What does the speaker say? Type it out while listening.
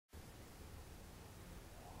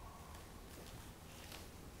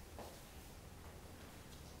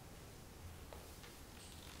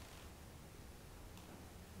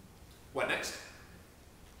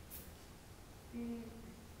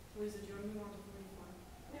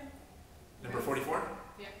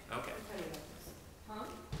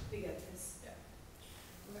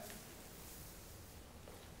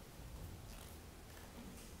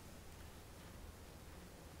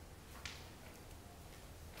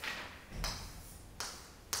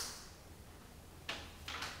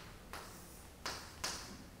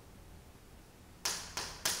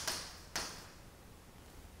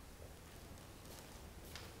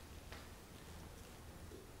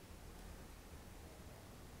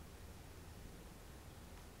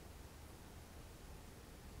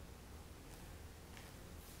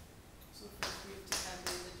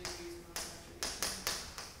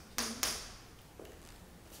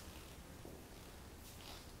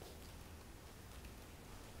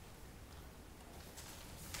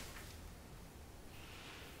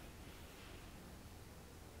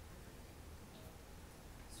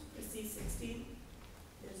60?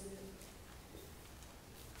 Is it?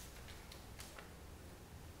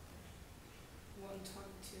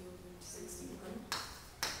 122 and 61.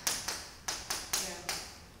 Yeah.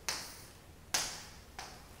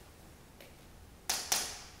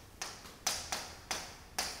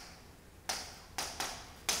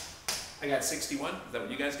 I got 61. Is that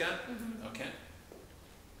what you guys got? Mm-hmm. Okay.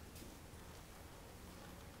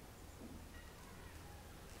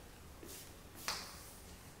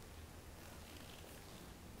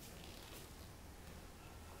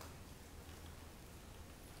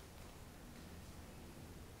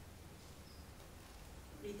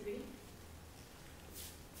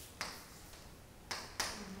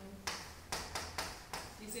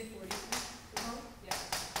 You say 43? Yeah.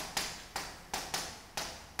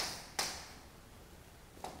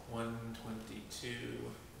 122,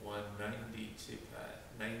 192,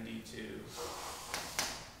 92.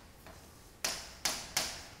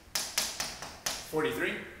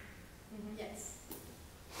 43? Yes.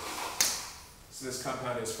 So this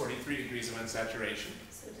compound is 43 degrees of unsaturation.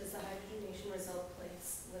 So does the hydrogenation result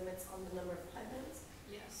place limits on the number of pi bonds?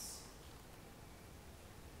 Yes.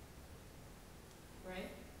 Right?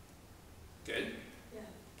 Good. Yeah.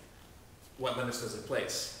 What limits does it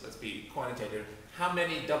place? Let's be quantitative. How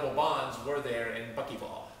many double bonds were there in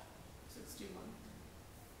buckyball? 61.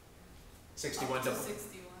 61 Up to double.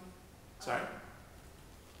 61. Sorry?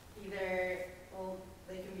 Either, well,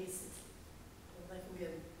 they can be, well, they can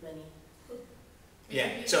be many.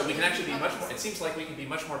 Yeah, so we can actually be much more, it seems like we can be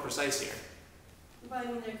much more precise here. But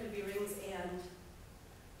I mean, there could be rings and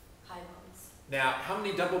pi bonds. Now, how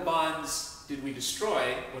many double bonds did we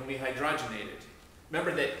destroy when we hydrogenated?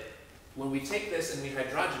 Remember that when we take this and we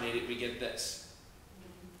hydrogenate it, we get this.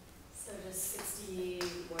 So just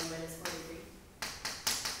 61 minus 43.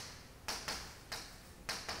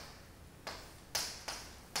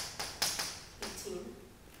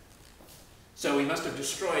 So we must have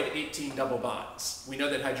destroyed 18 double bonds. We know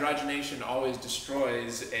that hydrogenation always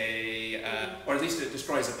destroys a, or at least it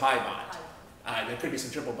destroys a pi bond. There could be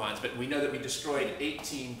some triple bonds, but we know that we destroyed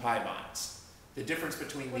 18 pi bonds. The difference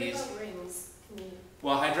between these... What about rings?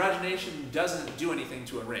 Well, hydrogenation doesn't do anything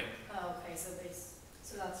to a ring. Oh, okay, so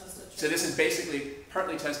that's just a triple. So this is basically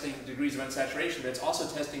partly testing degrees of unsaturation, but it's also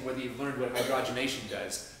testing whether you've learned what hydrogenation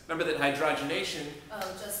does. Remember that hydrogenation... Oh,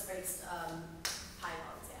 just breaks pi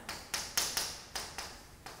bonds,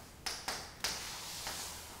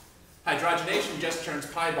 yeah. Hydrogenation just turns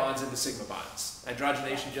pi bonds into sigma bonds.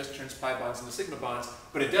 Hydrogenation just turns pi bonds into sigma bonds,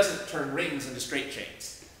 but it doesn't turn rings into straight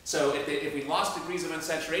chains. So if we lost degrees of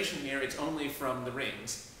unsaturation here, it's only from the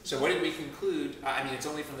rings. So what did we conclude? I mean, it's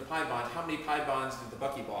only from the pi bond. How many pi bonds did the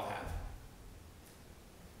buckyball have?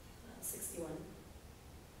 61.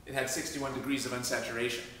 It had 61 degrees of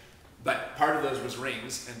unsaturation. But part of those was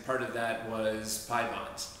rings, and part of that was pi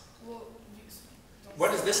bonds. Well,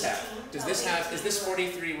 What does this have? Does this have, 18. is this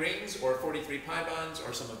 43 rings or 43 pi bonds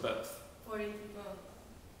or some of both? 43.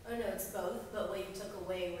 Oh no, it's both, but what you took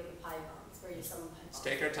away were the pi bonds, where you sum pi bonds. Let's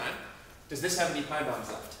take our time. Does this have any pi bonds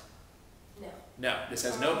left? No. No, this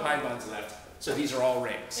has no pi bonds left. So these are all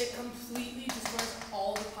rings. it completely destroys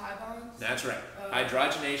all the pi bonds? That's right. Okay.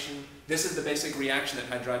 Hydrogenation, this is the basic reaction that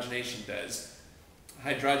hydrogenation does.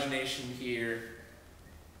 Hydrogenation here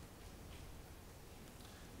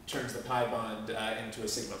turns the pi bond into a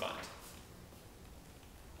sigma bond.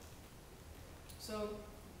 So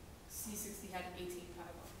C60 had 18 pi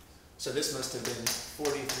bonds. So this must have been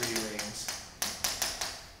 43 rings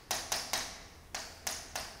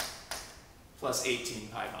plus 18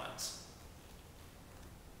 pi bonds.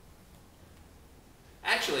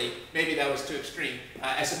 Actually, maybe that was too extreme.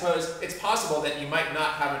 I suppose it's possible that you might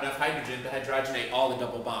not have enough hydrogen to hydrogenate all the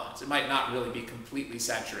double bonds. It might not really be completely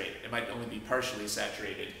saturated. It might only be partially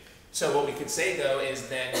saturated. So what we could say, though, is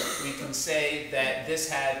then we can say that this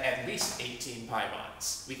had at least 18 pi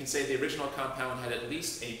bonds. We can say the original compound had at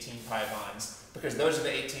least 18 pi bonds because those are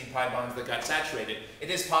the 18 pi bonds that got saturated. It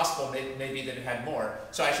is possible maybe that it had more.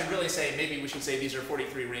 So I should really say, maybe we should say these are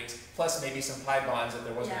 43 rings plus maybe some pi bonds that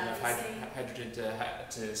there wasn't enough hydrogen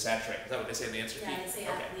to saturate. Is that what they say in the answer key? Yeah, they say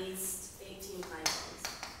Okay. at least 18 pi bonds.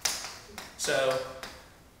 So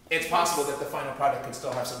it's possible that the final product could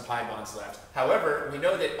still have some pi bonds left. However, we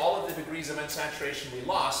know that all of the degrees of unsaturation we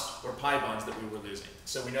lost were pi bonds that we were losing.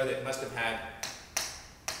 So we know that it must have had...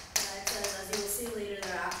 It says, as you will see later,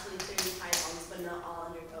 there are actually 30 pi bonds, but not all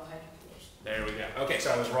undergo hydrogenation. There we go. Okay,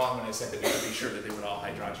 so I was wrong when I said that we could be sure that they would all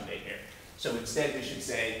hydrogenate here. So instead we should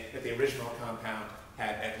say that the original compound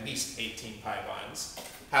had at least 18 pi bonds.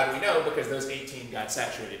 How do we know? Because those 18 got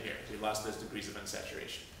saturated here. We lost those degrees of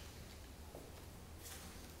unsaturation.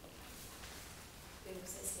 They would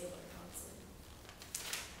say stable or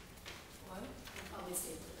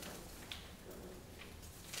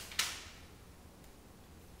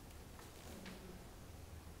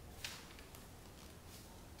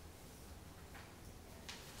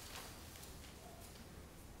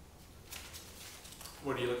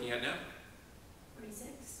What are you looking at now?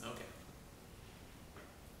 46. Okay.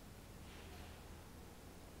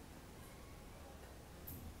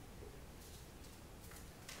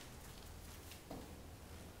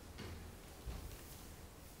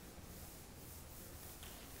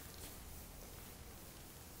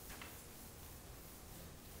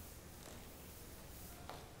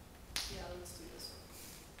 Yeah, let's do this one.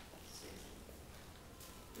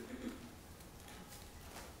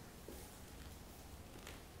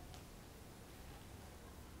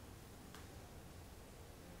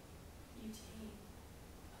 Butane.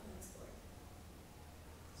 Oh, that's boring.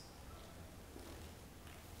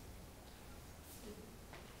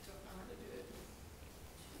 Don't know how to do it.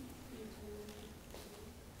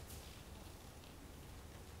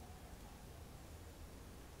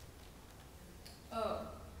 Oh,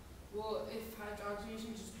 well, if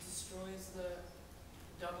hydrogenation just destroys the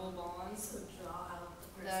double bonds, So draw out the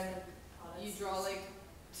first then products. you draw like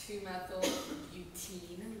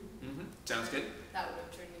 2-methyl-butene. Mm-hmm. Sounds good. That would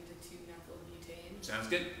have turned into 2-methyl-butane. Sounds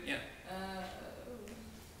good. Yeah.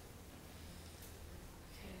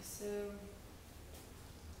 Okay, so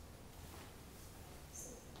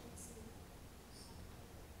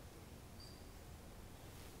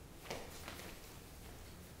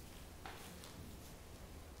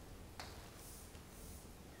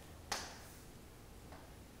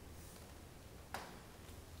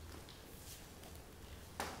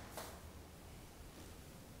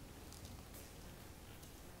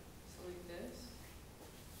like this.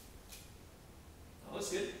 Oh,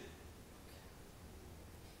 that's good.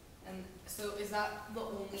 And so is that the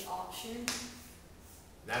only option?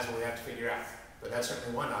 That's what we have to figure out. But that's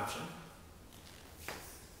certainly one option.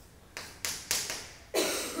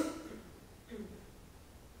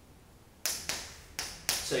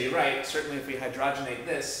 So you're right, certainly if we hydrogenate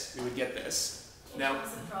this, we would get this. Can't Now- you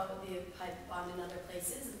also draw with the pi bond in other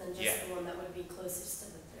places, and then just Yeah. the one that would be closest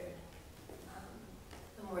to the third.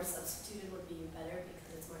 The more substituted would be better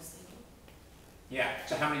because it's more stable. Yeah,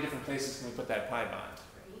 so how many different places can we put that pi bond?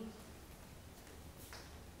 3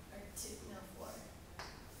 or 2, no 4.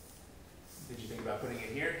 Did you think about putting it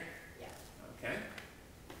here? Yeah. Okay.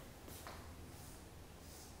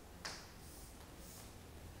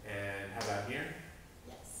 And how about here?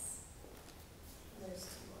 Yes. And there's 2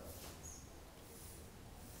 more ones.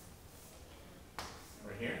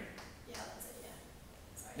 Or here? Yeah, that's it. Yeah.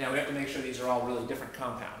 Sorry. Now we have to make sure these are all really different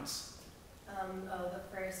compounds. Oh, the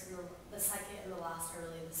first and the second and the last are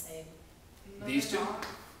really the same. No, These they're two? not.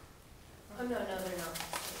 Oh no, they're not.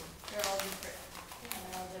 They're all different. Yeah,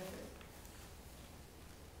 they're all different.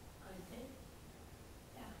 I think.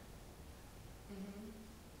 Yeah. Mm-hmm.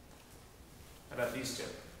 How about these two?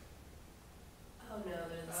 Oh no,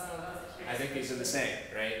 they're the same. I think these are the same,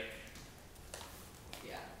 right?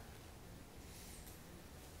 Yeah.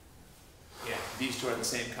 Yeah, these two are the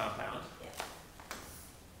same compound. Yeah.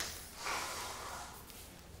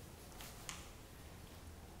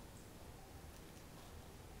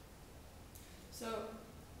 So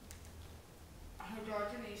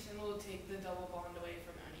hydrogenation will take the double bond away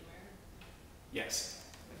from anywhere. Yes.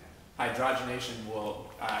 Okay. Hydrogenation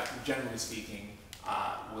will, generally speaking,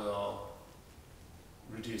 will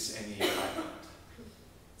reduce any pi bond.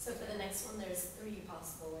 So for the next one, there's 3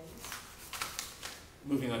 possible ways.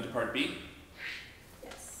 Moving on to part B.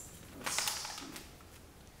 Yes. Let's see.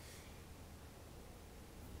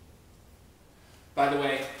 By the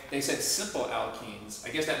way, they said simple alkenes. I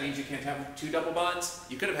guess that means you can't have 2 double bonds.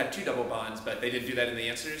 You could have had 2 double bonds, but they didn't do that in the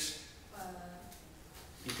answers.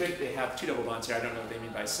 You could have 2 double bonds here. I don't know what they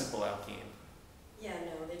mean by simple alkene. Yeah,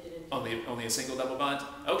 no, they didn't. Only a single double bond?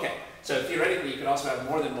 Okay. So theoretically, you could also have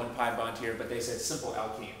more than 1 pi bond here, but they said simple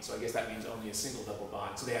alkene. So I guess that means only a single double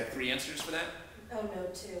bond. So they had 3 answers for that? Oh no,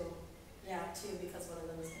 2. Yeah, 2 because one of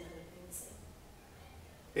them is going to end up being the same.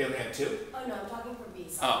 They only had 2? Oh no, I'm talking for B.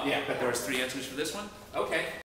 Sorry. Oh, yeah, but there was 3 answers for this one? Okay.